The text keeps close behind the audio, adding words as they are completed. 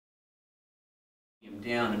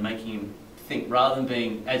down and making him think, rather than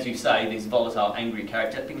being, as you say, this volatile, angry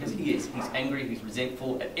character, because he is. He's angry, he's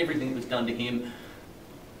resentful at everything that was done to him,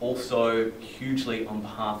 also hugely on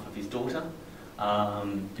behalf of his daughter,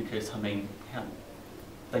 because, I mean,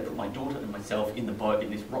 they put my daughter and myself in the boat in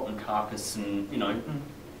this rotten carcass and, you know,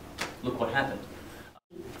 look what happened.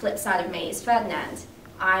 Flip side of me is Ferdinand.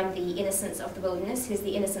 I'm the innocence of the wilderness, he's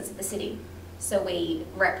the innocence of the city. So we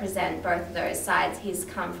represent both of those sides. He's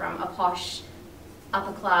come from a posh,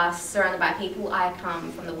 upper class, surrounded by people. I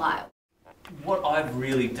come from the wild. What I've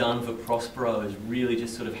really done for Prospero is really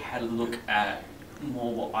just sort of had a look at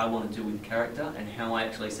more what I want to do with character and how I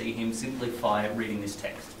actually see him simplify reading this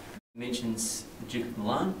text. It mentions the Duke of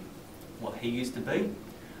Milan, what he used to be,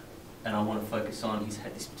 and I want to focus on he's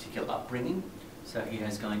had this particular upbringing, so he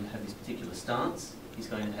is going to have this particular stance, he's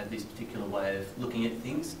going to have this particular way of looking at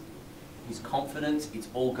things. His confidence, it's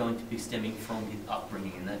all going to be stemming from his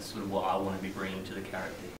upbringing, and that's sort of what I want to be bringing to the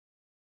character.